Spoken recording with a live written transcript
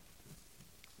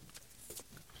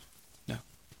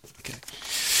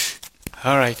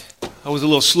All right. I was a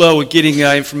little slow with getting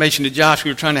information to Josh.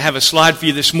 We were trying to have a slide for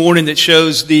you this morning that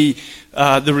shows the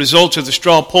results of the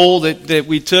straw poll that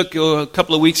we took a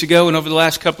couple of weeks ago and over the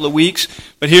last couple of weeks.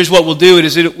 But here's what we'll do.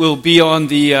 It will be on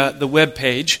the web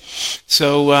page.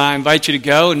 So I invite you to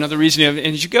go. Another reason, and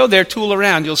as you go there, tool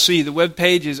around, you'll see the web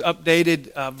page is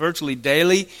updated virtually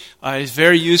daily. It's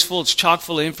very useful. It's chock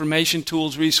full of information,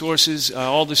 tools, resources,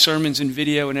 all the sermons and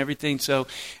video and everything. So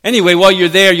anyway, while you're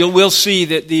there, you will see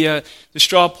that the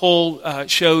straw poll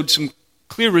showed some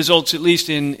clear results, at least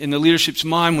in the leadership's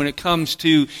mind, when it comes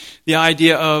to the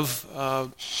idea of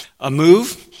a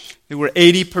move. There were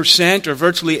 80%, or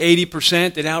virtually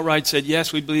 80%, that outright said,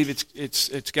 yes, we believe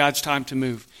it's God's time to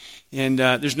move. And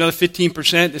there's another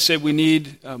 15% that said we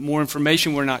need more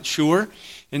information, we're not sure.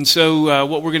 And so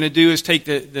what we're going to do is take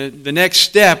the next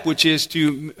step, which is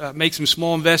to make some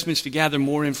small investments to gather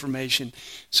more information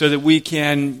so that we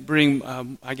can bring,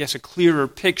 a clearer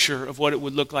picture of what it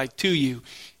would look like to you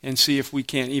and see if we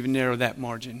can't even narrow that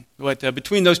margin. But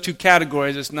between those two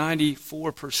categories, it's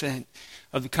 94%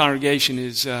 of the congregation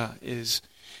is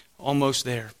almost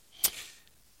there.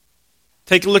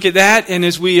 Take a look at that, and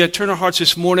as we turn our hearts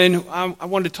this morning, I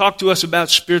wanted to talk to us about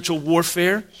spiritual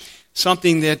warfare.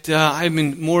 Something that I've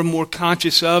been more and more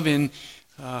conscious of in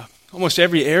almost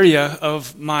every area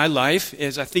of my life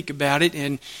as I think about it.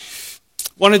 And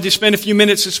wanted to spend a few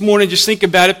minutes this morning just think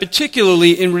about it,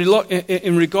 particularly in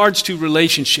regards to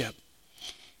relationship.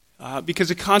 Because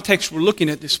the context we're looking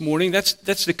at this morning,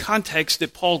 that's the context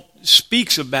that Paul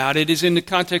speaks about. It is in the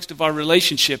context of our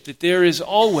relationship, that there is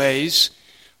always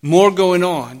more going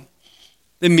on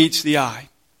than meets the eye.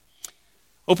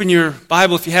 Open your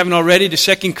Bible, if you haven't already, to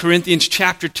 2 Corinthians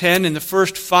chapter 10 and the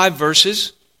first 5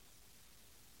 verses.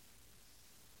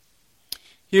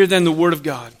 Hear then the word of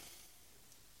God.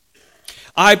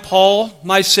 I, Paul,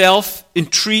 myself,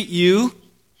 entreat you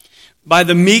by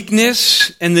the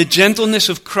meekness and the gentleness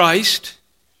of Christ,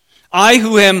 I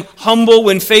who am humble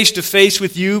when face to face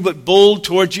with you, but bold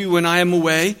towards you when I am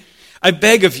away, I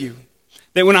beg of you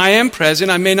that when I am present,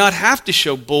 I may not have to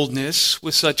show boldness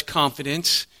with such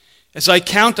confidence as I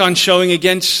count on showing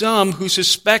against some who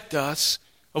suspect us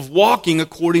of walking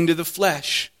according to the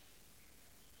flesh.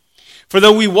 For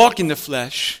though we walk in the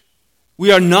flesh,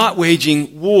 we are not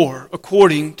waging war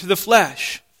according to the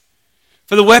flesh.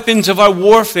 For the weapons of our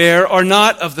warfare are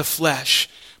not of the flesh,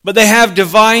 but they have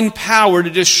divine power to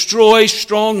destroy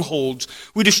strongholds.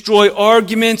 We destroy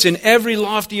arguments and every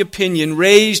lofty opinion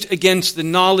raised against the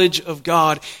knowledge of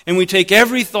God, and we take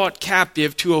every thought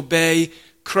captive to obey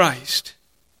Christ.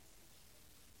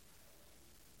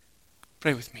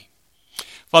 Pray with me.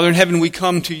 Father in heaven, we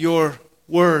come to your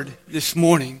word this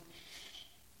morning,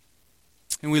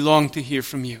 and we long to hear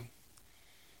from you.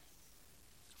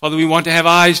 Father, we want to have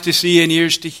eyes to see and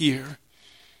ears to hear.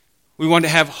 We want to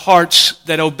have hearts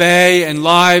that obey and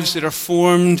lives that are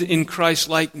formed in Christ's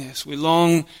likeness. We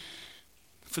long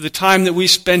for the time that we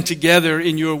spend together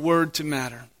in your word to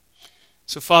matter.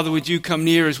 So, Father, would you come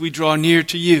near as we draw near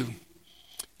to you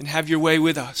and have your way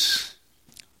with us.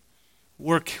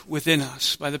 Work within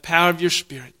us by the power of your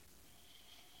Spirit,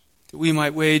 that we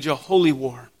might wage a holy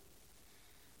war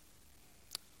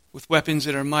with weapons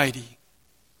that are mighty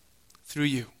through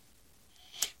you.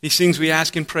 These things we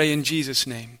ask and pray in Jesus'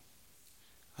 name.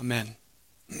 Amen.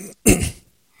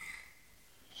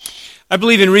 I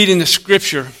believe in reading the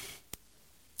Scripture,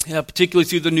 particularly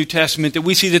through the New Testament, that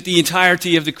we see that the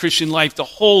entirety of the Christian life, the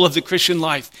whole of the Christian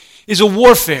life, is a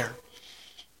warfare.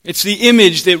 It's the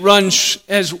image that runs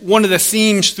as one of the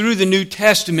themes through the New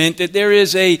Testament, that there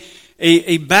is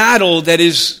a battle that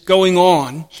is going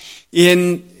on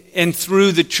in and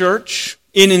through the church,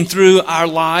 in and through our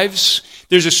lives.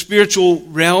 There's a spiritual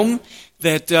realm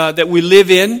that we live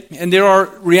in, and there are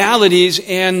realities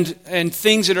and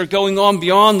things that are going on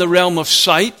beyond the realm of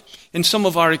sight and some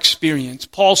of our experience.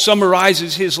 Paul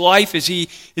summarizes his life as he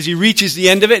reaches the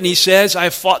end of it, and he says, I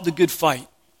have fought the good fight.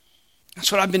 That's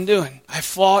what I've been doing. I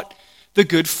fought the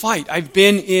good fight. I've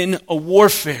been in a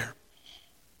warfare.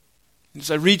 As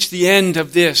I reach the end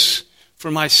of this for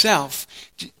myself,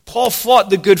 Paul fought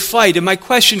the good fight. And my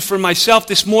question for myself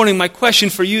this morning, my question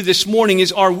for you this morning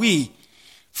is, are we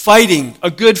fighting a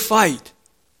good fight?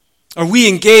 Are we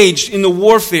engaged in the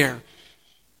warfare?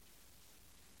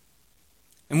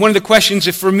 And one of the questions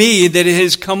that for me that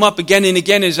has come up again and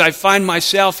again as I find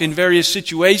myself in various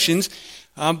situations,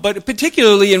 but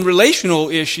particularly in relational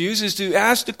issues, is to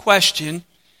ask the question,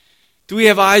 do we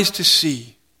have eyes to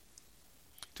see?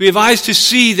 Do we have eyes to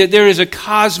see that there is a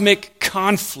cosmic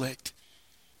conflict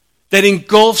that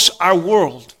engulfs our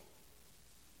world?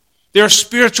 There are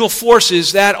spiritual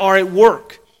forces that are at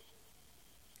work.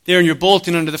 There in your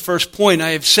bulletin under the first point, I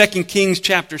have 2 Kings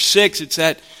chapter 6. It's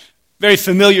that very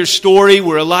familiar story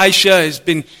where Elisha has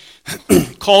been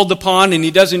called upon and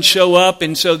he doesn't show up,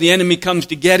 and so the enemy comes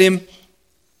to get him.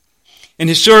 And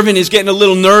his servant is getting a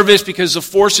little nervous because the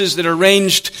forces that are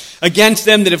ranged against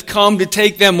them that have come to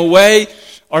take them away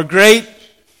are great.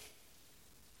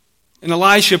 And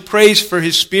Elisha prays for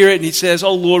his spirit and he says,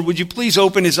 "Oh Lord, would you please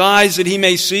open his eyes that he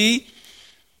may see?"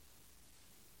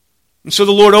 And so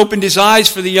the Lord opened his eyes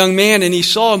for the young man, and he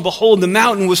saw, and behold, the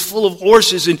mountain was full of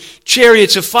horses and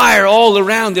chariots of fire all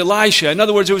around Elisha. In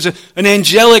other words, it was an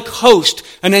angelic host,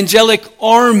 an angelic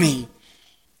army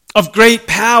of great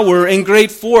power and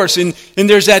great force. And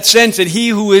there's that sense that he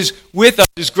who is with us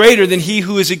is greater than he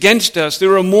who is against us.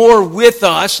 There are more with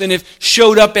us than have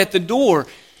showed up at the door.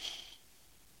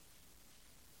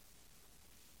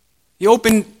 He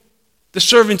opened the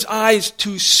servant's eyes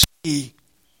to see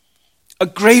a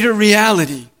greater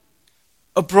reality,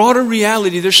 a broader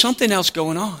reality. There's something else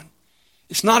going on.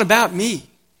 It's not about me.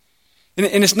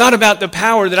 And it's not about the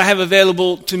power that I have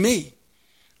available to me.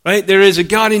 Right? There is a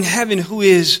God in heaven who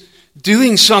is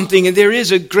doing something, and there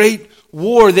is a great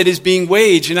war that is being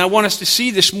waged. And I want us to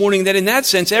see this morning that in that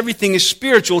sense, everything is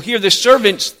spiritual. Here the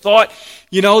servants thought,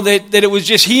 that it was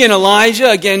just he and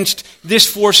Elijah against this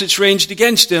force that's ranged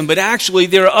against him. But actually,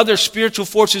 there are other spiritual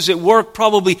forces at work,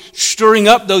 probably stirring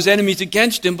up those enemies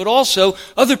against him, but also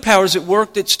other powers at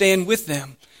work that stand with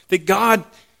them. That God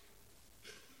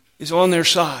is on their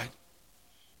side.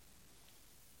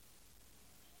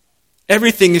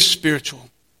 Everything is spiritual.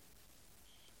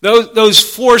 Those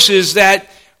forces that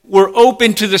were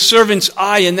open to the servant's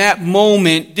eye in that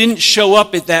moment didn't show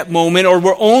up at that moment, or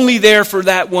were only there for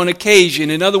that one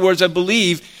occasion. In other words, I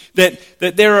believe that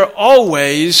there are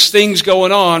always things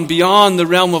going on beyond the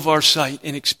realm of our sight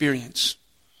and experience.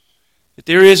 That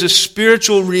there is a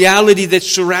spiritual reality that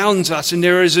surrounds us, and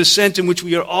there is a sense in which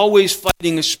we are always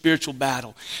fighting a spiritual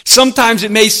battle. Sometimes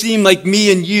it may seem like me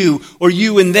and you, or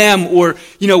you and them, or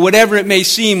whatever it may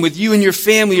seem with you and your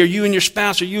family, or you and your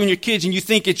spouse, or you and your kids, and you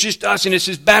think it's just us, and it's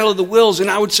this battle of the wills. And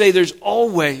I would say there's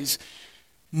always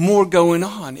more going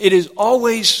on. It is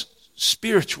always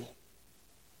spiritual.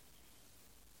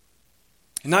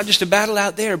 And not just a battle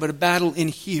out there, but a battle in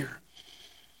here.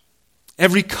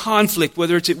 Every conflict,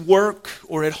 whether it's at work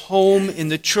or at home, in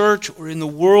the church or in the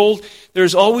world,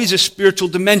 there's always a spiritual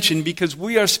dimension because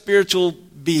we are spiritual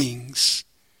beings.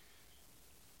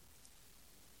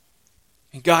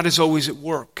 And God is always at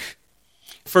work.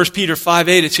 1 Peter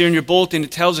 5:8, it's here in your bulletin,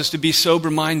 it tells us to be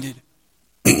sober-minded.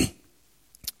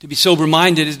 To be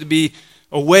sober-minded is to be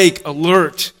awake,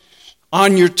 alert,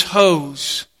 on your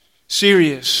toes,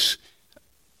 serious.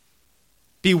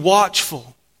 Be watchful.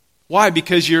 Why?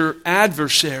 Because your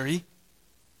adversary,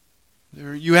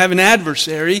 you have an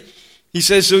adversary. He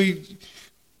says, so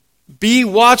be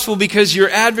watchful because your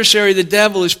adversary, the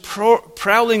devil, is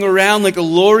prowling around like a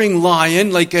roaring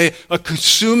lion, like a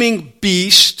consuming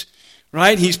beast,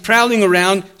 right? He's prowling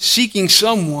around seeking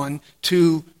someone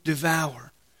to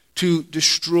devour, to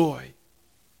destroy.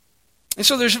 And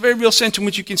so there's a very real sense in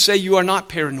which you can say you are not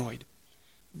paranoid.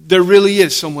 There really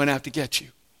is someone out to get you.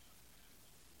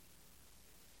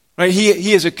 Right?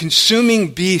 He is a consuming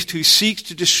beast who seeks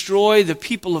to destroy the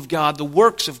people of God, the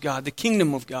works of God, the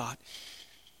kingdom of God.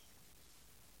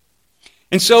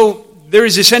 And so there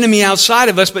is this enemy outside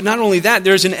of us, but not only that,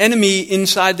 there's an enemy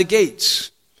inside the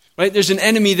gates. Right? There's an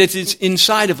enemy that is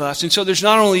inside of us. And so there's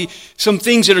not only some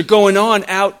things that are going on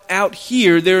out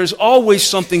here, there is always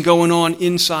something going on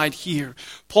inside here.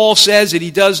 Paul says that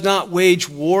he does not wage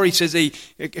war. He says they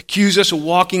accuse us of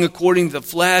walking according to the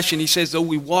flesh. And he says, though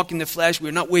we walk in the flesh, we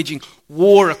are not waging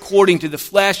war according to the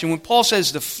flesh. And when Paul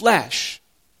says the flesh,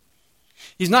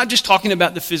 he's not just talking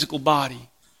about the physical body.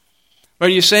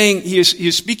 Right? He's saying he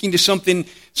is speaking to something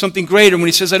greater. When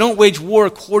he says, I don't wage war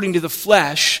according to the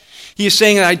flesh, he is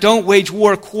saying that I don't wage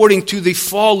war according to the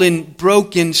fallen,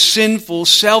 broken, sinful,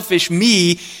 selfish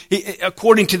me,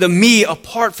 according to the me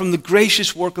apart from the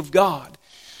gracious work of God.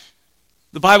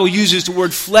 The Bible uses the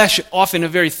word flesh often in a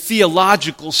very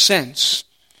theological sense.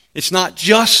 It's not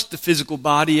just the physical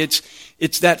body,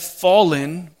 it's that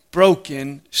fallen,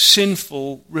 broken,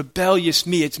 sinful, rebellious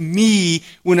me. It's me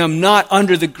when I'm not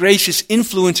under the gracious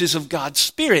influences of God's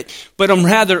Spirit, but I'm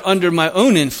rather under my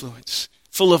own influence,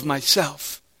 full of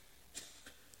myself,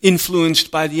 influenced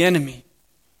by the enemy.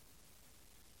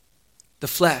 The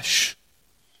flesh.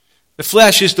 The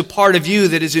flesh is the part of you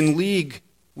that is in league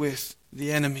with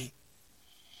the enemy.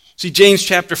 See, James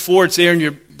chapter 4, it's there in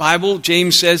your Bible.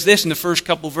 James says this in the first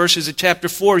couple verses of chapter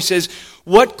 4. He says,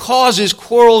 what causes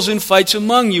quarrels and fights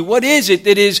among you? What is it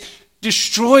that is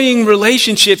destroying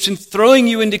relationships and throwing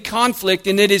you into conflict,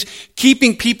 and it is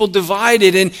keeping people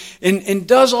divided and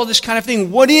does all this kind of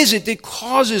thing. What is it that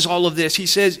causes all of this? He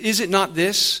says, is it not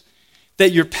this,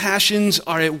 that your passions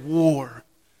are at war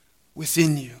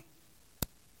within you?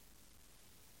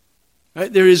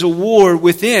 Right? There is a war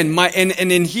within.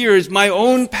 And in here is my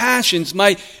own passions.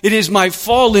 It is my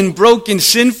fallen, broken,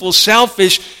 sinful,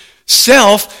 selfish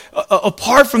self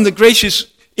apart from the gracious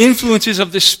influences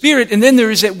of the Spirit. And then there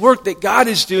is that work that God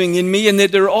is doing in me, and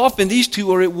that they're often, these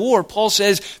two are at war. Paul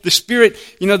says the Spirit,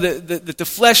 that the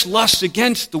flesh lusts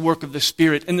against the work of the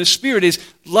Spirit, and the Spirit is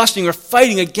lusting or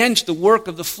fighting against the work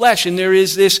of the flesh. And there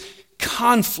is this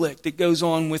conflict that goes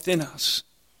on within us.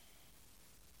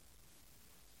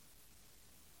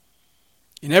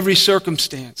 In every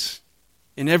circumstance,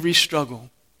 in every struggle,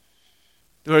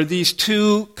 there are these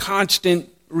two constant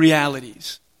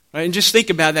realities. Right? And just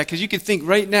think about that, because you can think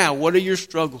right now, what are your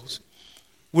struggles?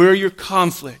 Where are your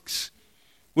conflicts?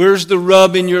 Where's the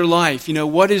rub in your life?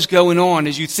 What is going on?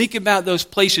 As you think about those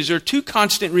places, there are two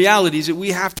constant realities that we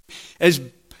have to, as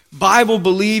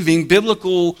Bible-believing,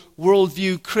 biblical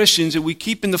worldview Christians, that we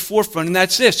keep in the forefront, and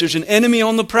that's this. There's an enemy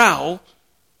on the prowl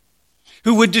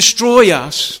who would destroy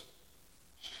us.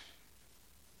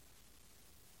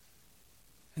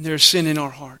 And there's sin in our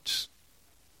hearts,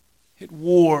 at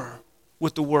war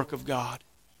with the work of God.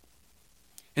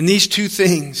 And these two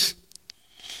things.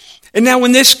 And now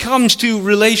when this comes to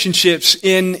relationships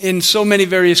in so many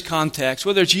various contexts,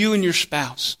 whether it's you and your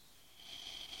spouse,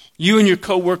 you and your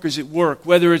co-workers at work,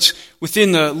 whether it's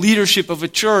within the leadership of a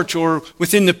church or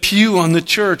within the pew on the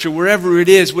church or wherever it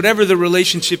is, whatever the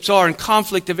relationships are, in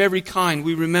conflict of every kind,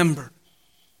 we remember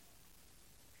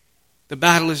the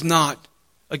battle is not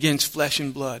against flesh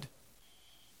and blood.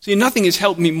 See, nothing has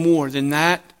helped me more than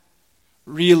that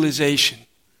realization.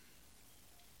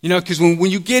 Because when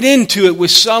you get into it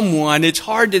with someone, it's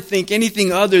hard to think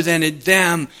anything other than it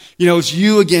them. It's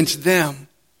you against them.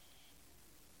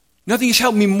 Nothing has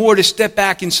helped me more to step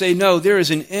back and say, no, there is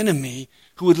an enemy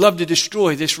who would love to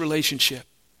destroy this relationship.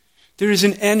 There is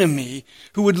an enemy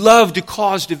who would love to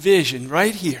cause division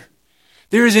right here.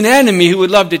 There is an enemy who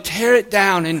would love to tear it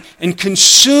down and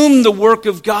consume the work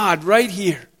of God right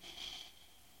here.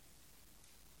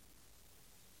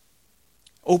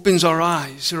 Opens our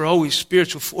eyes. There are always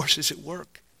spiritual forces at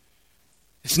work.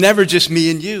 It's never just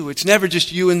me and you. It's never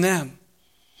just you and them.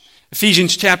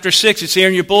 Ephesians chapter 6, it's there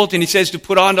in your bulletin. He says to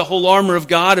put on the whole armor of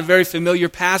God, a very familiar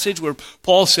passage where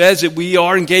Paul says that we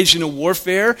are engaged in a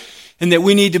warfare and that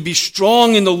we need to be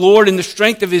strong in the Lord in the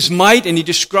strength of His might. And he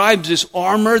describes this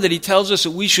armor that he tells us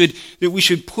that we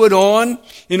should put on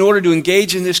in order to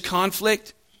engage in this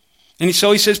conflict. And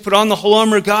so he says, put on the whole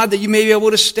armor of God that you may be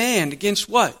able to stand against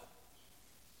what?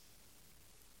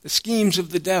 The schemes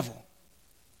of the devil.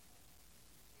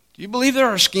 Do you believe there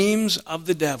are schemes of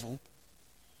the devil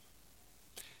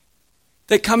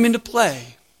that come into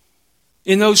play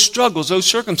in those struggles, those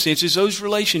circumstances, those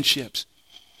relationships?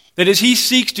 That as he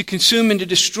seeks to consume and to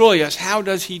destroy us, how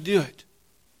does he do it?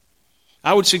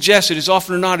 I would suggest that as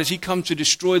often or not as he comes to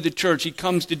destroy the church, he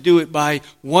comes to do it by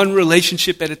one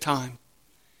relationship at a time.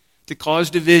 To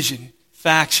cause division,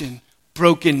 faction,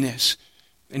 brokenness,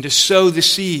 and to sow the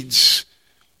seeds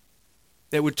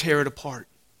that would tear it apart.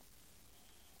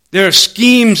 There are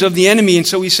schemes of the enemy, and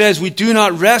so he says we do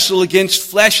not wrestle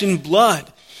against flesh and blood.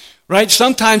 Right?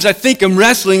 Sometimes I think I'm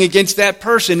wrestling against that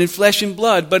person in flesh and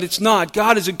blood, but it's not.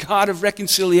 God is a God of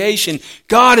reconciliation.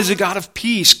 God is a God of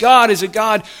peace. God is a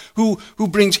God who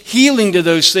brings healing to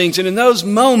those things. And in those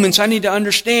moments, I need to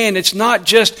understand it's not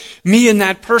just me and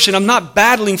that person. I'm not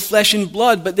battling flesh and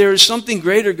blood, but there is something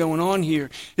greater going on here.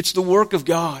 It's the work of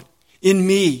God in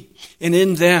me and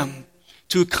in them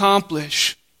to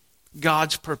accomplish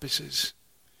God's purposes.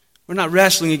 We're not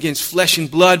wrestling against flesh and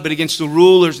blood, but against the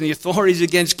rulers and the authorities,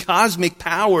 against cosmic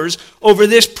powers over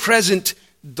this present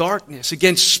darkness,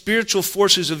 against spiritual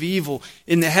forces of evil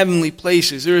in the heavenly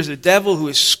places. There is a devil who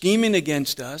is scheming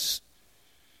against us.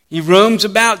 He roams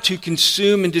about to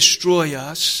consume and destroy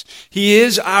us. He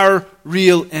is our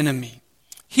real enemy.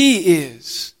 He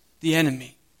is the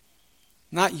enemy.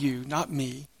 Not you, not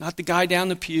me, not the guy down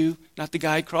the pew, not the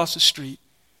guy across the street.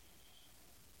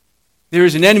 There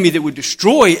is an enemy that would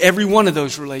destroy every one of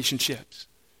those relationships.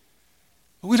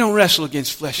 But we don't wrestle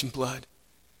against flesh and blood.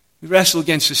 We wrestle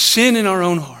against the sin in our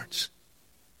own hearts.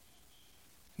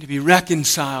 To be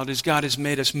reconciled as God has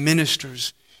made us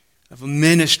ministers of a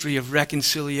ministry of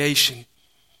reconciliation.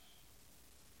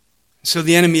 So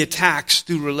the enemy attacks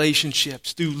through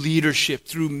relationships, through leadership,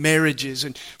 through marriages,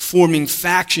 and forming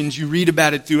factions. You read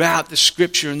about it throughout the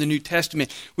Scripture in the New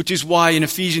Testament, which is why in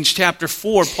Ephesians chapter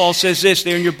 4, Paul says this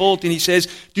there in your bulletin. He says,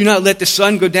 "Do not let the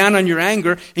sun go down on your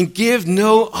anger, and give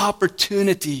no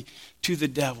opportunity to the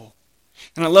devil."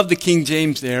 And I love the King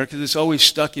James there, because it's always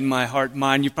stuck in my heart and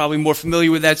mind. You're probably more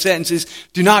familiar with that sentence. Is,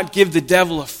 do not give the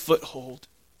devil a foothold.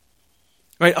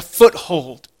 Right? A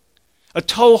foothold. A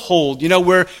toehold,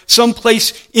 where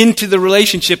someplace into the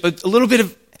relationship, a little bit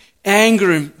of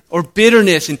anger or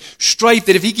bitterness and strife,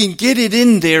 that if he can get it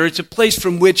in there, it's a place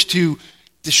from which to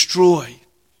destroy.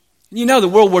 And the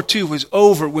World War II was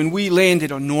over when we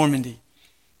landed on Normandy,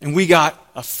 and we got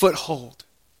a foothold.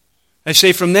 I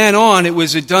say from then on, it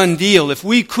was a done deal. If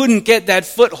we couldn't get that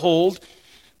foothold,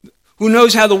 who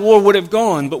knows how the war would have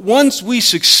gone. But once we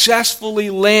successfully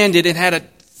landed and had a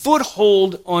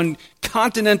foothold on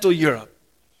continental Europe,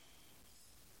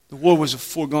 the war was a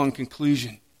foregone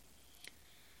conclusion.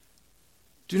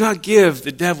 Do not give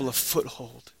the devil a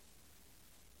foothold.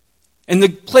 And the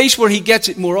place where he gets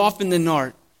it more often than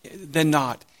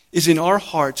not is in our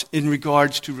hearts in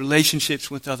regards to relationships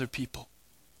with other people.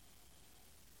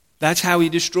 That's how he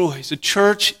destroys. The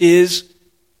church is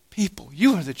people.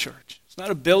 You are the church. It's not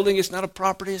a building, it's not a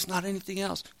property, it's not anything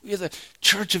else. We are the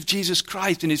church of Jesus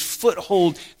Christ, and his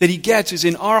foothold that he gets is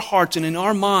in our hearts and in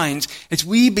our minds as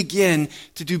we begin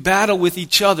to do battle with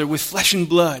each other with flesh and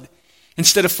blood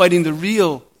instead of fighting the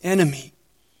real enemy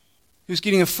who's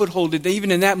getting a foothold, even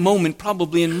in that moment,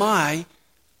 probably in my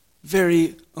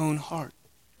very own heart.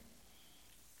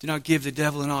 Do not give the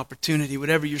devil an opportunity.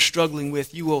 Whatever you're struggling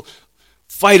with, you will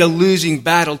fight a losing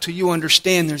battle till you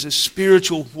understand there's a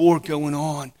spiritual war going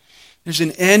on. There's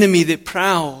an enemy that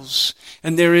prowls,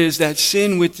 and there is that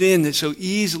sin within that so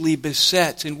easily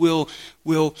besets and will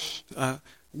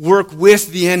work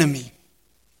with the enemy,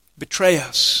 betray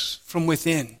us from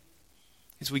within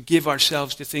as we give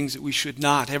ourselves to things that we should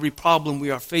not. Every problem we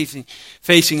are facing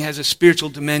has a spiritual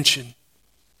dimension.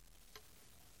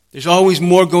 There's always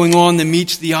more going on than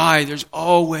meets the eye. There's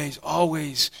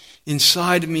always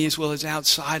inside of me as well as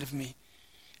outside of me.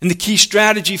 And the key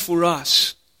strategy for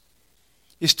us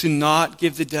is to not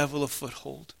give the devil a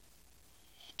foothold.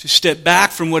 To step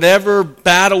back from whatever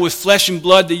battle with flesh and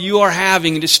blood that you are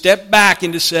having, and to step back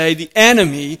and to say, the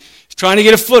enemy is trying to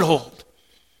get a foothold.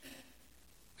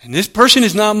 And this person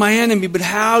is not my enemy, but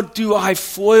how do I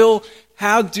foil,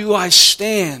 how do I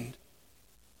stand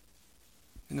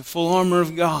in the full armor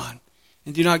of God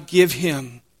and do not give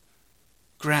him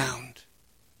ground?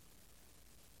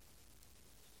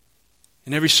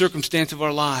 In every circumstance of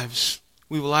our lives,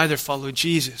 we will either follow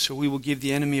Jesus or we will give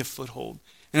the enemy a foothold.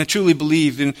 And I truly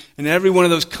believe in every one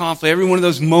of those conflicts, every one of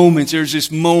those moments, there's this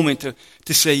moment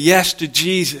to say yes to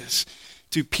Jesus,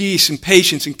 to peace and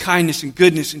patience and kindness and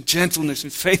goodness and gentleness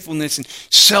and faithfulness and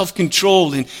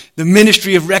self-control and the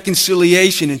ministry of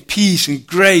reconciliation and peace and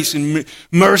grace and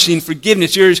mercy and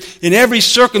forgiveness. In every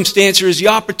circumstance, there is the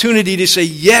opportunity to say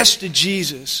yes to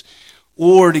Jesus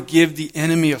or to give the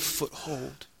enemy a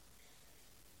foothold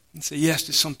and say yes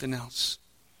to something else.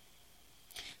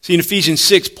 See, in Ephesians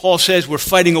 6, Paul says we're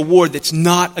fighting a war that's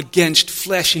not against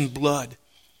flesh and blood.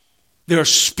 There are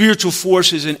spiritual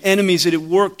forces and enemies that at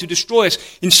work to destroy us.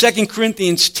 In 2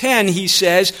 Corinthians 10, he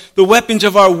says, the weapons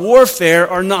of our warfare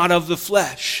are not of the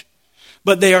flesh,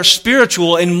 but they are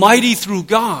spiritual and mighty through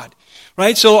God.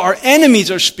 Right? So our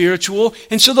enemies are spiritual,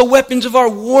 and so the weapons of our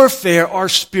warfare are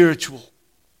spiritual.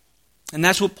 And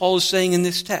that's what Paul is saying in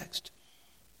this text.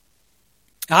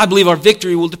 I believe our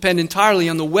victory will depend entirely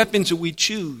on the weapons that we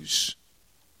choose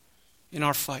in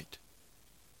our fight.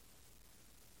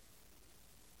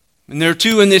 And there are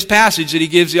two in this passage that he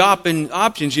gives the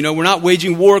options. We're not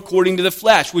waging war according to the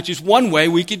flesh, which is one way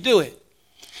we could do it.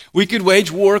 We could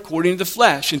wage war according to the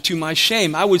flesh. And to my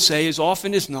shame, I would say as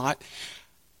often as not,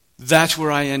 that's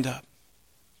where I end up.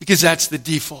 Because that's the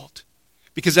default.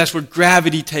 Because that's where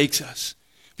gravity takes us.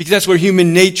 Because that's where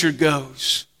human nature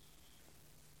goes.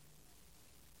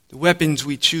 The weapons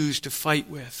we choose to fight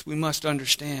with, we must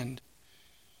understand.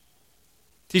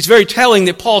 It's very telling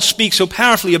that Paul speaks so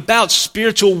powerfully about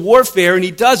spiritual warfare, and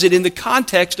he does it in the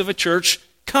context of a church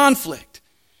conflict.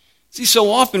 See,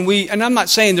 so often and I'm not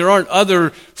saying there aren't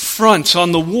other fronts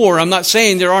on the war, I'm not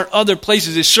saying there aren't other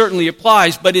places it certainly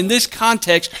applies, but in this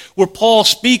context where Paul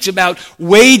speaks about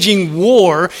waging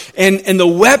war and the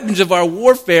weapons of our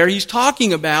warfare, he's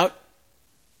talking about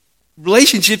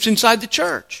relationships inside the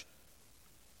church.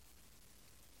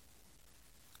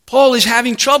 Paul is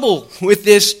having trouble with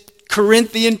this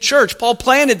Corinthian church. Paul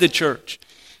planted the church.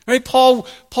 Right? Paul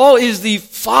is the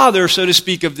father, so to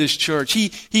speak, of this church.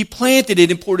 He planted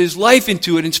it and poured his life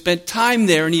into it and spent time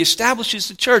there, and he establishes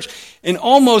the church. And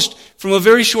almost from a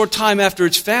very short time after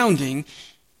its founding,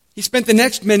 he spent the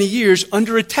next many years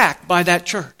under attack by that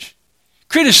church,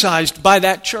 criticized by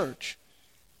that church.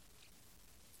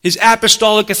 His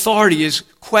apostolic authority is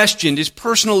questioned. His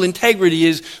personal integrity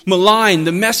is maligned.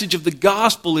 The message of the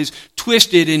gospel is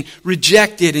twisted and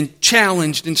rejected and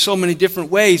challenged in so many different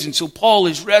ways. And so Paul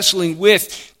is wrestling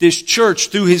with this church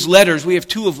through his letters. We have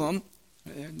 2 of them.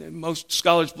 Most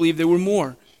scholars believe there were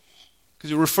more,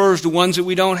 because it refers to ones that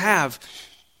we don't have.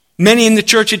 Many in the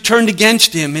church had turned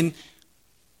against him, and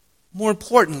more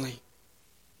importantly,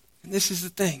 and this is the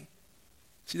thing,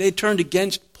 see, they turned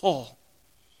against Paul.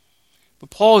 But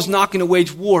Paul is not going to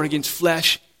wage war against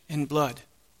flesh and blood.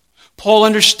 Paul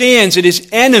understands that his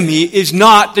enemy is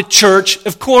not the church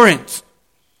of Corinth.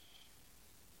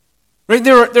 Right?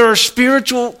 There are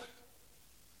spiritual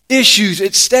issues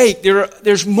at stake.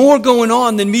 There's more going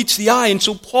on than meets the eye. And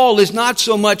so Paul is not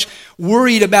so much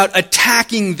worried about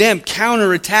attacking them,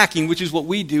 counterattacking, which is what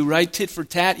we do, right? Tit for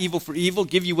tat, evil for evil,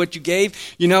 give you what you gave.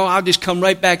 I'll just come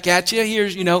right back at you.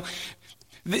 Here's,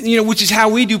 which is how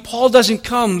we do. Paul doesn't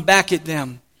come back at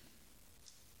them,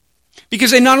 because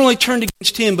they not only turned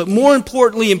against him, but more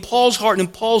importantly, in Paul's heart and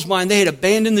in Paul's mind, they had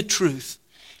abandoned the truth,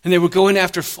 and they were going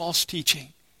after false teaching.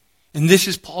 And this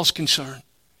is Paul's concern.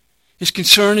 His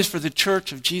concern is for the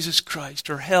church of Jesus Christ,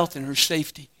 her health and her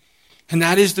safety. And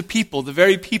that is the people, the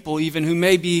very people even who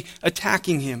may be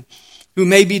attacking him, who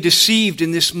may be deceived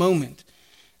in this moment.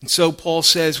 And so Paul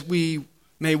says, we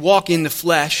may walk in the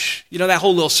flesh. That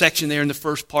whole little section there in the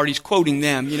first part, he's quoting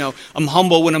them. I'm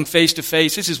humble when I'm face to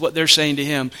face. This is what they're saying to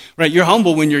him. Right? You're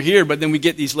humble when you're here, but then we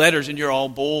get these letters and you're all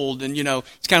bold. And,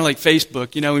 it's kind of like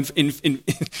Facebook,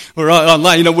 we're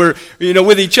online, we're,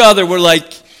 with each other, we're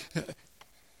like,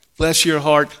 bless your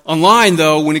heart. Online,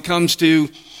 though, when it comes to,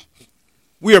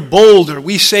 we are bolder.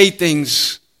 We say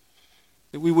things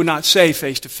that we would not say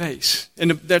face to face.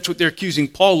 And that's what they're accusing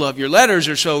Paul of. Your letters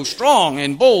are so strong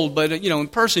and bold, but in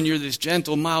person you're this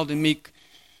gentle, mild, and meek,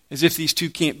 as if these two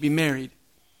can't be married.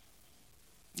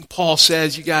 Paul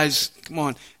says, you guys, come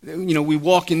on, we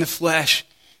walk in the flesh.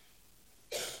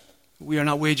 We are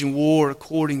not waging war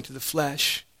according to the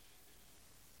flesh.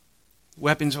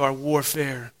 Weapons of our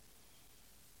warfare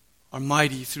are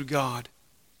mighty through God.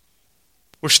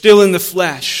 We're still in the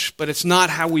flesh, but it's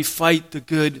not how we fight the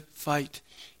good fight.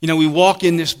 We walk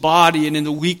in this body and in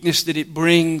the weakness that it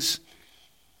brings.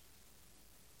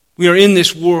 We are in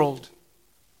this world,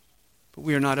 but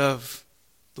we are not of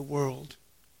the world.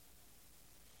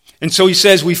 And so he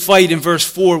says we fight in verse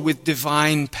 4 with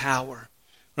divine power.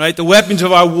 Right? The weapons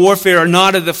of our warfare are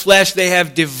not of the flesh. They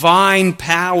have divine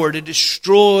power to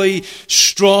destroy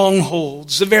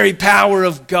strongholds. The very power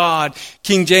of God.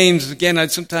 King James, again,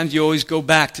 sometimes you always go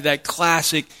back to that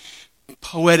classic,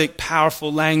 poetic,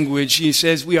 powerful language. He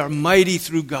says, we are mighty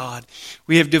through God.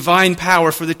 We have divine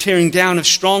power for the tearing down of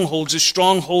strongholds. The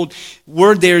stronghold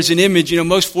word there is an image.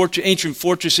 Most ancient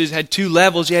fortresses had 2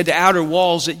 levels. You had the outer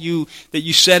walls that you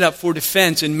set up for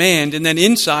defense and manned. And then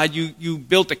inside you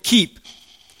built a keep.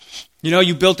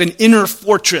 You built an inner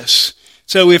fortress.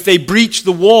 So if they breached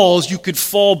the walls, you could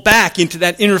fall back into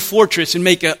that inner fortress and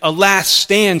make a last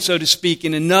stand, so to speak,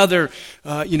 in another,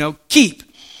 keep.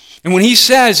 And when he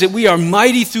says that we are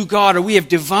mighty through God, or we have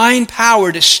divine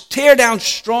power to tear down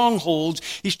strongholds,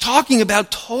 he's talking about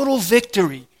total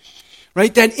victory.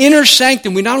 Right? That inner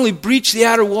sanctum, we not only breach the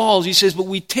outer walls, he says, but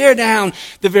we tear down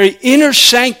the very inner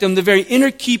sanctum, the very inner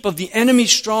keep of the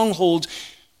enemy's strongholds.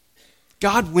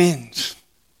 God wins.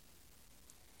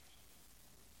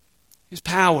 His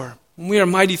power. When we are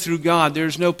mighty through God, there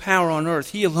is no power on earth.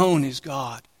 He alone is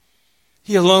God.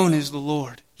 He alone is the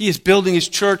Lord. He is building his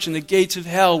church, and the gates of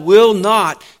hell will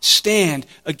not stand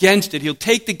against it. He'll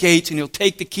take the gates and he'll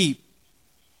take the keep.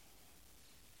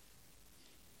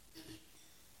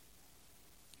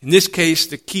 In this case,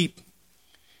 the keep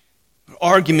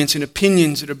arguments and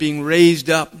opinions that are being raised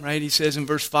up, right? He says in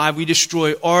verse 5, we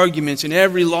destroy arguments and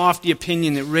every lofty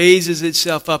opinion that raises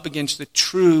itself up against the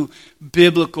true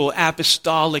biblical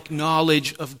apostolic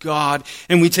knowledge of God.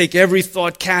 And we take every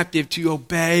thought captive to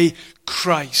obey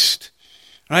Christ.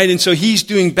 Right? And so he's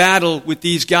doing battle with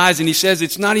these guys, and he says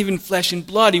it's not even flesh and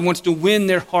blood. He wants to win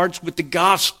their hearts with the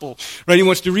gospel. Right? He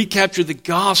wants to recapture the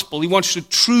gospel. He wants the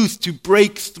truth to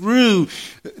break through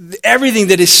everything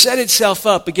that has set itself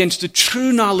up against the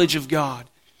true knowledge of God.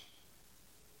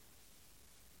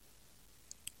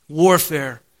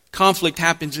 Warfare, conflict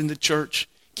happens in the church.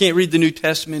 Can't read the New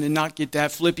Testament and not get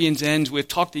that. Philippians ends with,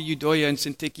 talk to Euodia and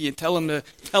Syntyche and tell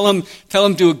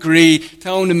them to agree,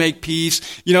 tell them to make peace.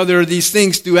 You know, there are these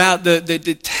things throughout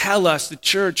that tell us the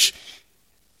church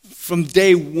from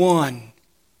day one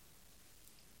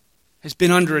has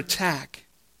been under attack.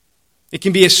 It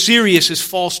can be as serious as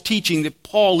false teaching that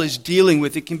Paul is dealing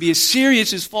with. It can be as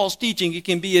serious as false teaching. It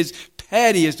can be as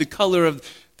petty as the color of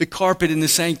the carpet in the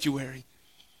sanctuary,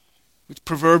 which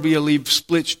proverbially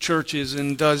splits churches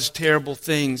and does terrible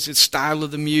things. Its style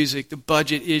of the music, the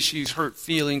budget issues, hurt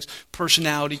feelings,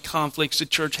 personality conflicts. The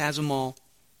church has them all.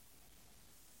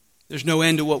 There's no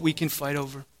end to what we can fight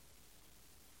over.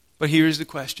 But here's the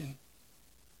question.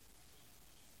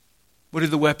 What are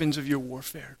the weapons of your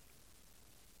warfare?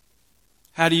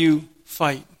 How do you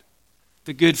fight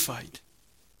the good fight?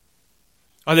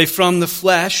 Are they from the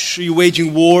flesh? Are you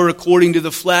waging war according to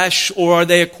the flesh? Or are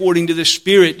they according to the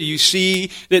Spirit? Do you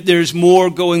see that there's more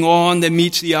going on than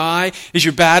meets the eye? Is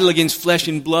your battle against flesh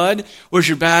and blood? Or is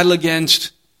your battle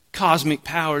against cosmic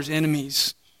powers,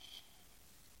 enemies?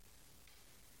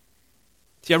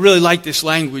 See, I really like this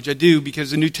language. I do,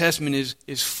 because the New Testament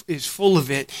is full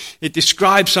of it. It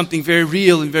describes something very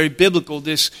real and very biblical.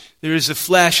 There is the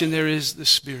flesh and there is the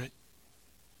Spirit.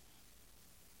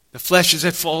 The flesh is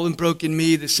that fallen, broken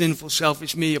me, the sinful,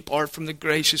 selfish me, apart from the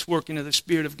gracious working of the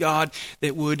Spirit of God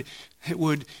that would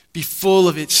be full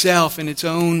of itself and its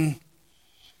own.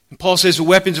 And Paul says the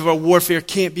weapons of our warfare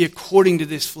can't be according to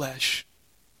this flesh.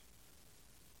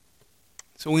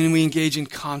 So when we engage in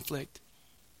conflict,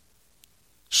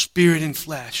 spirit and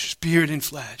flesh.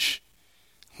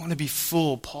 I want to be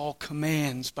full. Paul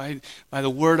commands by the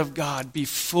word of God, be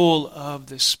full of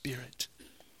the Spirit.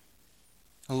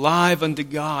 Alive unto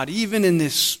God, even in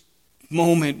this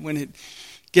moment when it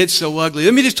gets so ugly.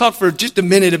 Let me just talk for just a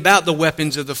minute about the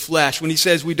weapons of the flesh. When he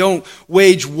says we don't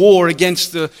wage war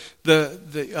against we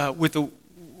don't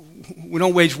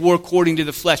wage war according to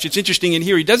the flesh. It's interesting in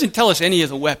here, he doesn't tell us any of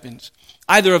the weapons,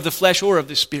 either of the flesh or of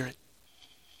the Spirit.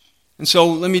 And so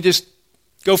let me just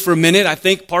go for a minute. I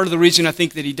think part of the reason I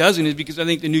think that he doesn't is because I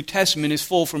think the New Testament is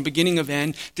full from beginning of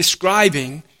end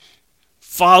describing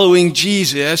following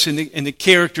Jesus and the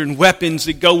character and weapons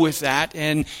that go with that,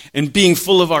 and being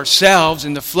full of ourselves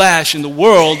and the flesh and the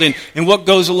world and what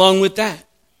goes along with that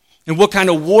and what kind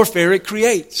of warfare it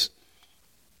creates.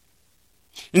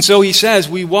 And so he says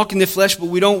we walk in the flesh, but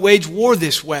we don't wage war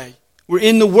this way. We're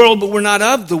in the world, but we're not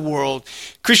of the world.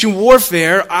 Christian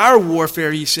warfare, our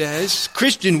warfare, he says,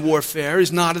 Christian warfare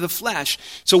is not of the flesh.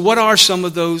 So what are some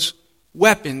of those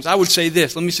weapons? I would say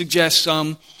this. Let me suggest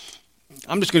some.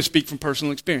 I'm just going to speak from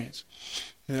personal experience.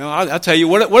 You know, I'll tell you,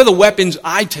 what are the weapons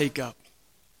I take up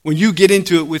when you get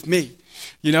into it with me?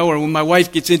 You know, or when my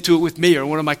wife gets into it with me, or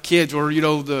one of my kids, or, you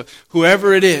know,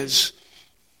 whoever it is.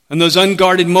 And those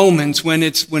unguarded moments when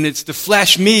it's the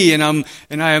flesh me and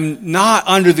I am not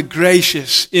under the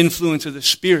gracious influence of the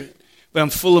Spirit, but I'm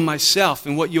full of myself,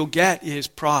 and what you'll get is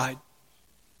pride.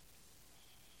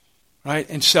 Right?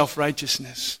 And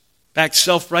self-righteousness. In fact,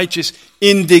 self-righteous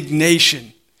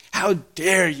indignation. How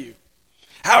dare you?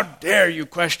 How dare you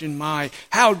question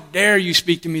how dare you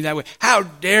speak to me that way? How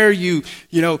dare you,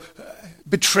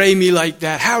 betray me like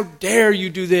that? How dare you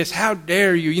do this? How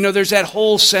dare you? You know, there's that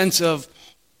whole sense of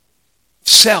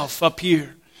self up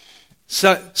here.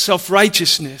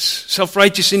 Self-righteousness,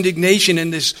 self-righteous indignation,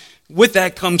 and with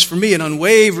that comes for me an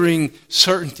unwavering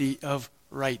certainty of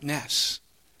rightness.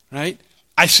 Right?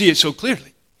 I see it so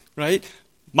clearly. Right?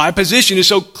 My position is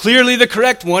so clearly the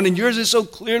correct one, and yours is so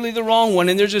clearly the wrong one,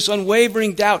 and there's this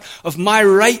unwavering doubt of my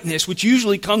rightness, which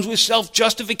usually comes with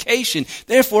self-justification.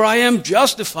 Therefore, I am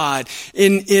justified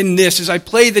in this as I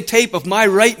play the tape of my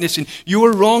rightness and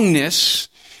your wrongness,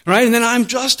 right? And then I'm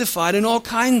justified in all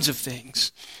kinds of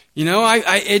things. You know,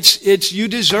 it's you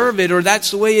deserve it, or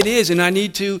that's the way it is, and I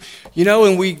need to,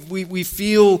 and we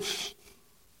feel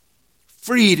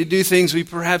free to do things we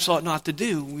perhaps ought not to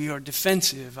do. We are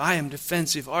defensive. I am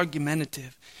defensive,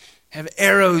 argumentative, have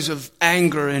arrows of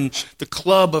anger and the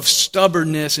club of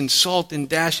stubbornness, and salt and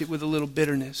dash it with a little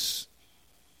bitterness.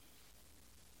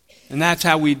 And that's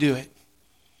how we do it.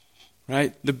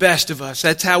 Right? The best of us.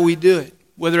 That's how we do it.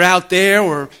 Whether out there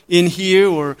or in here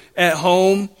or at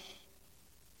home,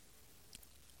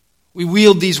 we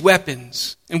wield these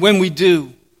weapons. And when we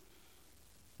do,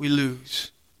 we lose.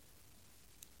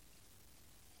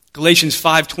 Galatians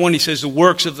 5:20 says the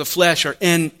works of the flesh are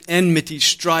enmity,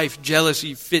 strife,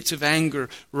 jealousy, fits of anger,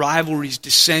 rivalries,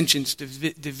 dissensions,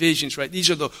 divisions, right? These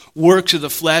are the works of the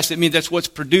flesh. That means that's what's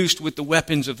produced with the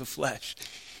weapons of the flesh,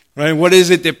 right? What is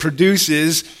it that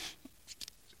produces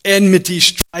enmity,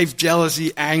 strife,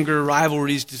 jealousy, anger,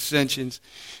 rivalries, dissensions?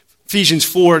 Ephesians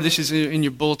 4, this is in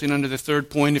your bulletin under the third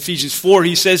point. Ephesians 4,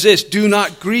 he says this, do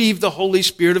not grieve the Holy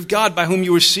Spirit of God, by whom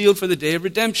you were sealed for the day of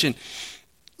redemption.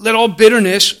 Let all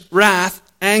bitterness, wrath,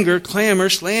 anger, clamor,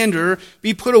 slander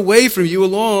be put away from you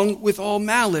along with all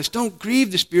malice. Don't grieve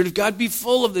the Spirit of God. Be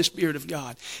full of the Spirit of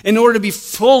God. In order to be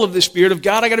full of the Spirit of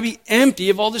God, I got to be empty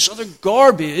of all this other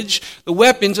garbage, the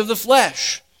weapons of the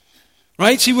flesh.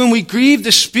 Right? See, when we grieve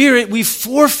the Spirit, we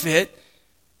forfeit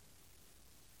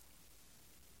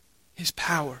His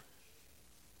power.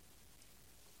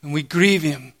 When we grieve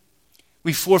Him,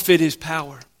 we forfeit His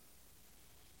power.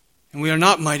 And we are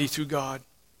not mighty through God.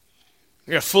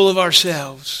 We are full of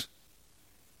ourselves,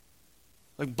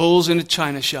 like bulls in a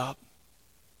china shop.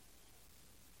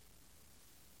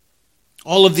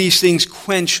 All of these things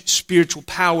quench spiritual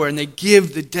power, and they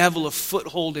give the devil a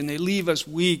foothold, and they leave us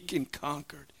weak and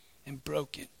conquered and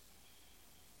broken.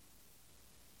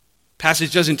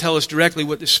 Passage doesn't tell us directly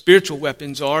what the spiritual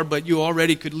weapons are, but you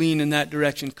already could lean in that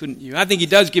direction, couldn't you? I think he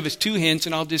does give us two hints,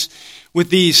 and I'll just, with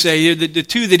these, say the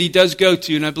two that he does go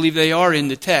to, and I believe they are in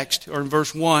the text, or in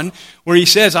verse 1, where he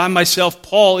says, I myself,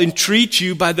 Paul, entreat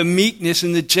you by the meekness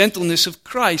and the gentleness of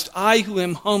Christ, I who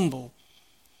am humble,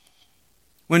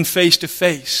 when face to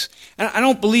face. And I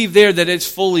don't believe there that it's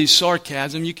fully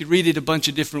sarcasm. You could read it a bunch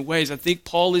of different ways. I think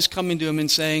Paul is coming to him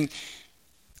and saying,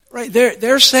 right,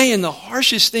 they're saying the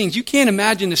harshest things. You can't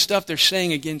imagine the stuff they're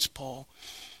saying against Paul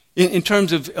in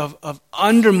terms of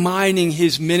undermining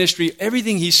his ministry,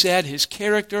 everything he said, his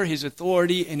character, his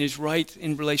authority, and his right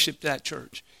in relationship to that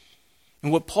church.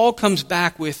 And what Paul comes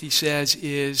back with, he says,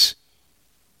 is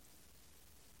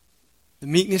the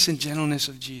meekness and gentleness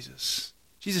of Jesus.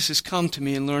 Jesus says, come to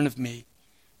me and learn of me,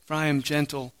 for I am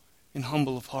gentle and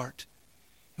humble of heart.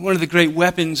 And one of the great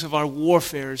weapons of our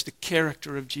warfare is the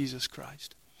character of Jesus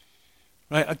Christ.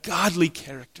 Right? A godly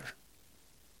character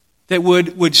that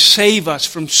would save us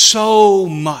from so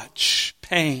much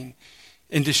pain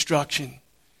and destruction.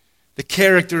 The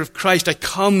character of Christ, I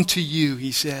come to you,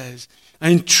 he says.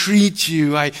 I entreat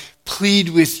you, I plead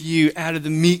with you out of the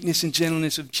meekness and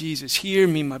gentleness of Jesus. Hear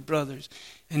me, my brothers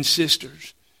and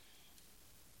sisters.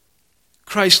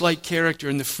 Christ-like character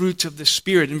and the fruits of the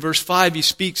Spirit. In verse 5, he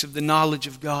speaks of the knowledge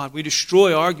of God. We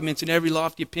destroy arguments and every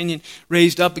lofty opinion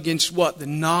raised up against what? The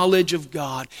knowledge of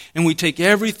God. And we take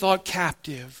every thought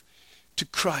captive to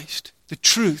Christ, the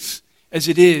truth as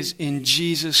it is in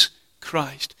Jesus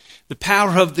Christ. The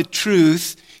power of the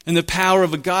truth and the power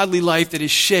of a godly life that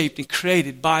is shaped and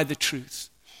created by the truth.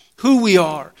 Who we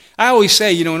are. I always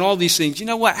say, in all these things, you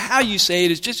know what? How you say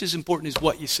it is just as important as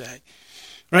what you say.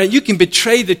 Right? You can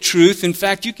betray the truth. In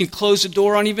fact, you can close the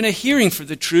door on even a hearing for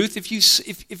the truth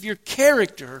if your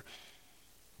character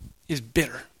is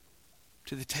bitter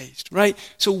to the taste. Right?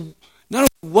 So not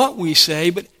only what we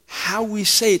say, but how we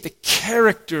say it, the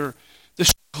character,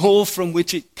 the soul from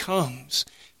which it comes,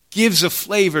 gives a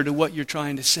flavor to what you're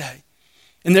trying to say.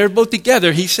 And they're both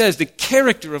together. He says the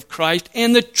character of Christ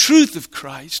and the truth of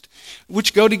Christ,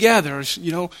 which go together.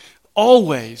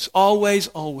 Always, always,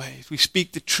 always, we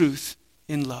speak the truth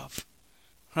in love,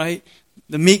 right?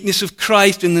 The meekness of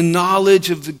Christ and the knowledge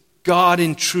of the God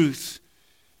in truth.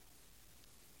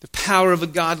 The power of a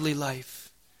godly life.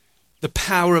 The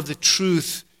power of the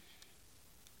truth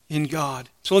in God.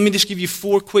 So let me just give you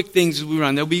 4 quick things as we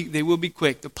run. They will be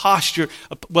quick. The posture,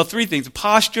 3 things. The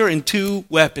posture and 2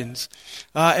 weapons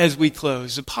as we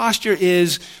close. The posture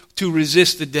is to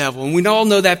resist the devil. And we all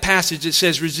know that passage that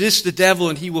says, resist the devil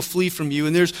and he will flee from you.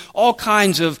 And there's all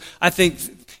kinds of, I think,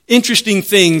 interesting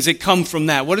things that come from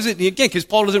that. What is it? Again, because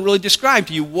Paul doesn't really describe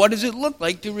to you, what does it look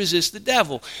like to resist the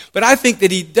devil? But I think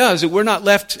that he does. That we're not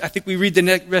left, I think we read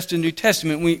the rest of the New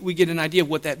Testament, we get an idea of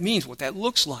what that means, what that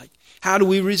looks like. How do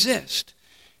we resist?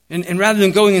 And rather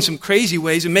than going in some crazy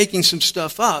ways and making some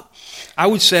stuff up, I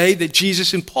would say that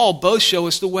Jesus and Paul both show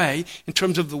us the way in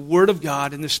terms of the Word of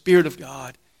God and the Spirit of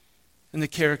God and the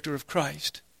character of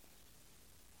Christ.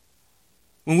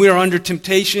 When we are under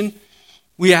temptation,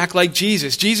 we act like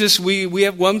Jesus. Jesus, we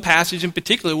have one passage in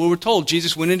particular where we're told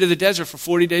Jesus went into the desert for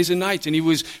 40 days and nights, and he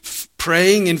was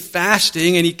praying and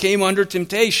fasting, and he came under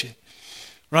temptation.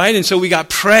 Right? And so we got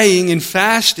praying and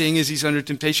fasting as he's under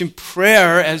temptation.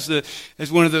 Prayer as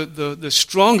one of the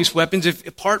strongest weapons. If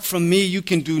apart from me you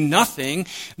can do nothing,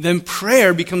 then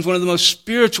prayer becomes one of the most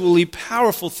spiritually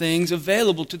powerful things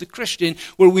available to the Christian,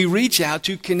 where we reach out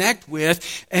to, connect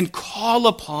with, and call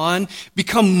upon,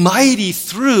 become mighty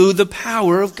through the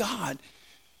power of God.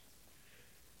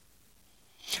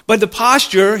 But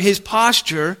his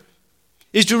posture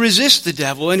is to resist the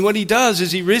devil. And what he does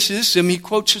is he resists him. He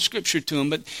quotes the scripture to him.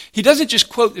 But he doesn't just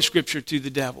quote the scripture to the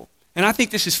devil. And I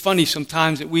think this is funny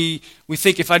sometimes that we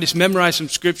think if I just memorize some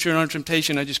Scripture and under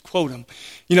temptation, I just quote them.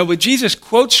 But Jesus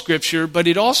quotes Scripture, but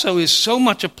it also is so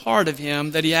much a part of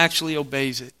him that he actually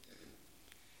obeys it.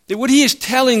 That what he is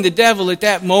telling the devil at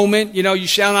that moment, you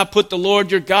shall not put the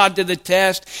Lord your God to the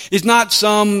test, is not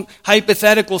some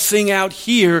hypothetical thing out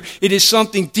here. It is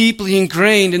something deeply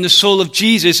ingrained in the soul of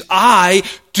Jesus. I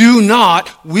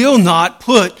will not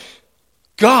put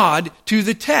God to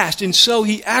the test. And so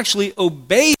he actually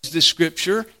obeys the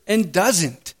Scripture and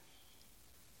doesn't.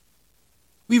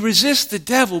 We resist the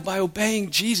devil by obeying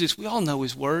Jesus. We all know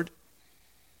his word.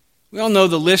 We all know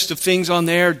the list of things on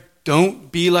there.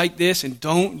 Don't be like this and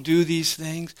don't do these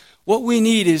things. What we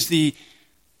need is the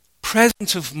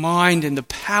presence of mind and the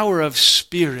power of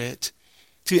spirit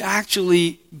to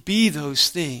actually be those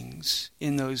things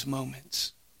in those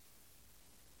moments.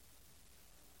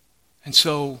 And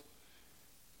so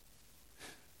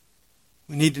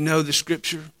we need to know the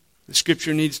Scripture. The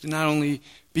Scripture needs to not only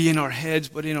be in our heads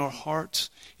but in our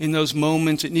hearts. In those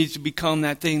moments it needs to become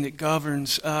that thing that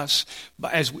governs us.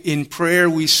 As in prayer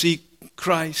we seek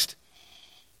Christ,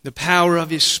 the power of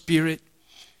his Spirit,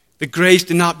 the grace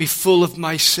to not be full of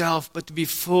myself, but to be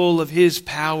full of his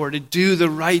power, to do the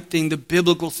right thing, the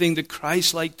biblical thing, the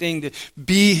Christ-like thing, to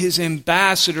be his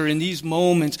ambassador in these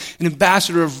moments, an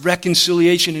ambassador of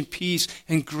reconciliation and peace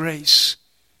and grace,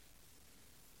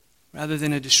 rather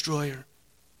than a destroyer.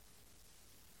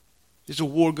 There's a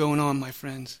war going on, my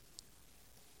friends.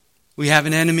 We have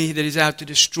an enemy that is out to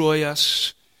destroy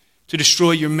us, to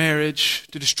destroy your marriage,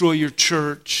 to destroy your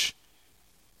church.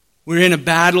 We're in a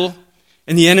battle,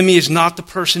 and the enemy is not the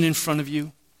person in front of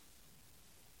you.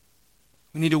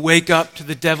 We need to wake up to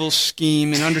the devil's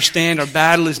scheme and understand our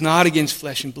battle is not against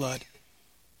flesh and blood.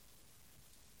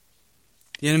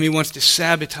 The enemy wants to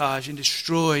sabotage and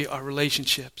destroy our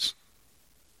relationships.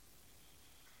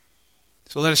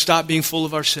 So let us stop being full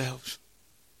of ourselves.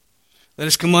 Let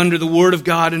us come under the Word of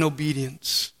God in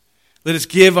obedience. Let us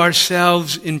give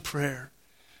ourselves in prayer.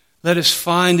 Let us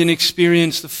find and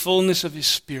experience the fullness of his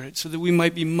Spirit so that we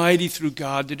might be mighty through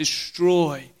God to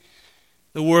destroy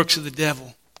the works of the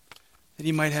devil, that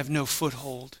he might have no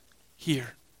foothold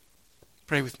here.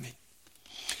 Pray with me.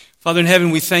 Father in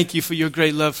heaven, we thank you for your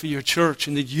great love for your church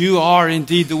and that you are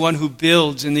indeed the one who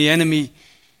builds and the enemy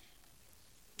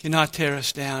cannot tear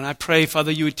us down. I pray,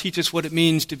 Father, you would teach us what it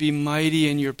means to be mighty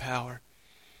in your power.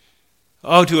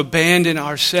 Oh, to abandon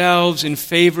ourselves in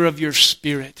favor of your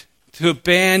Spirit. To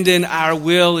abandon our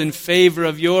will in favor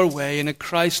of your way in a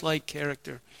Christ-like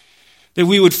character. That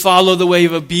we would follow the way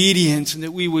of obedience and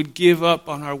that we would give up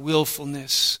on our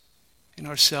willfulness and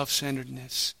our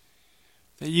self-centeredness.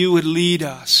 That you would lead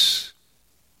us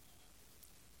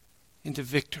into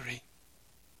victory.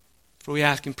 For we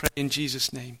ask and pray in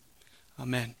Jesus' name.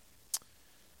 Amen.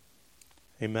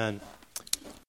 Amen.